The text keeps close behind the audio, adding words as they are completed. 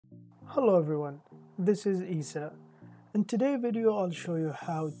Hello everyone, this is Isa. In today's video I'll show you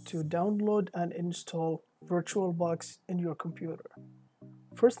how to download and install VirtualBox in your computer.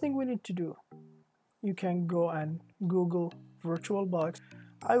 First thing we need to do, you can go and Google VirtualBox.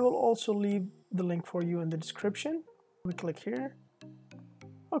 I will also leave the link for you in the description. We click here.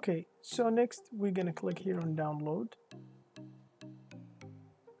 Okay, so next we're gonna click here on download.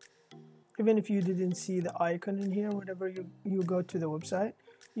 Even if you didn't see the icon in here, whenever you go to the website,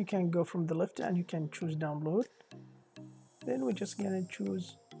 you can go from the left and you can choose download. Then we're just gonna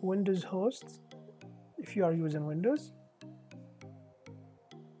choose Windows host if you are using Windows.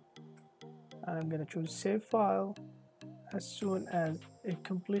 And I'm gonna choose save file. As soon as it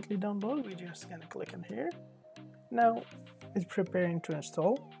completely downloads, we're just gonna click on here. Now it's preparing to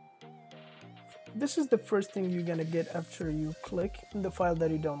install. This is the first thing you're gonna get after you click in the file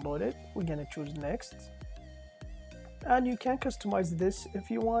that you downloaded. We're gonna choose next. And you can customize this if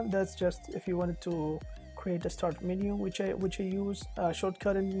you want. That's just if you wanted to create a start menu, which I use a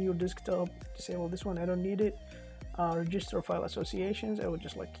shortcut in your desktop to say, well, this one I don't need it. Register file associations, I would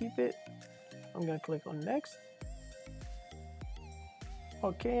just like keep it. I'm gonna click on next.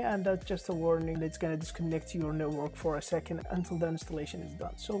 Okay, and that's just a warning that it's gonna disconnect your network for a second until the installation is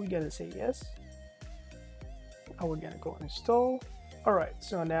done. So we gotta say yes. And we're gonna go install. All right,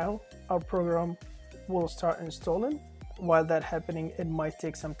 so now our program will start installing. While that happening, it might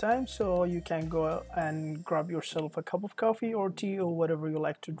take some time, so you can go and grab yourself a cup of coffee or tea or whatever you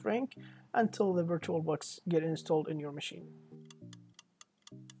like to drink until the VirtualBox get installed in your machine.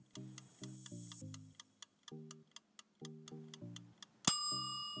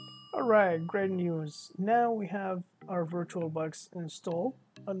 Alright, great news. Now we have our VirtualBox installed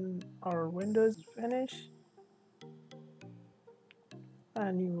on our Windows. Finish.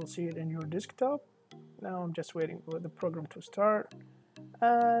 And you will see it in your desktop. Now I'm just waiting for the program to start.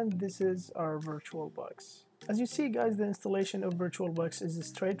 And this is our VirtualBox. As you see, guys, the installation of VirtualBox is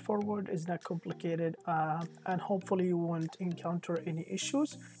straightforward, it's not complicated, and hopefully you won't encounter any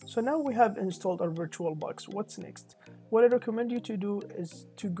issues. So now we have installed our VirtualBox. What's next? What I recommend you to do is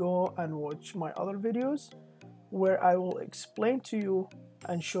to go and watch my other videos where I will explain to you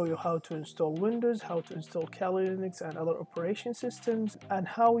and show you how to install Windows, how to install Kali Linux and other operation systems, and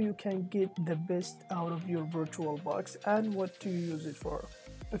how you can get the best out of your VirtualBox and what to use it for.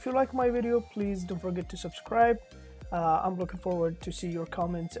 If you like my video, please don't forget to subscribe. I'm looking forward to see your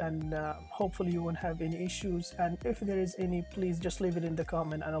comments, and hopefully you won't have any issues, and if there is any, please just leave it in the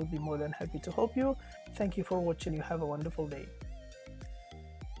comment and I'll be more than happy to help you. Thank you for watching. You have a wonderful day.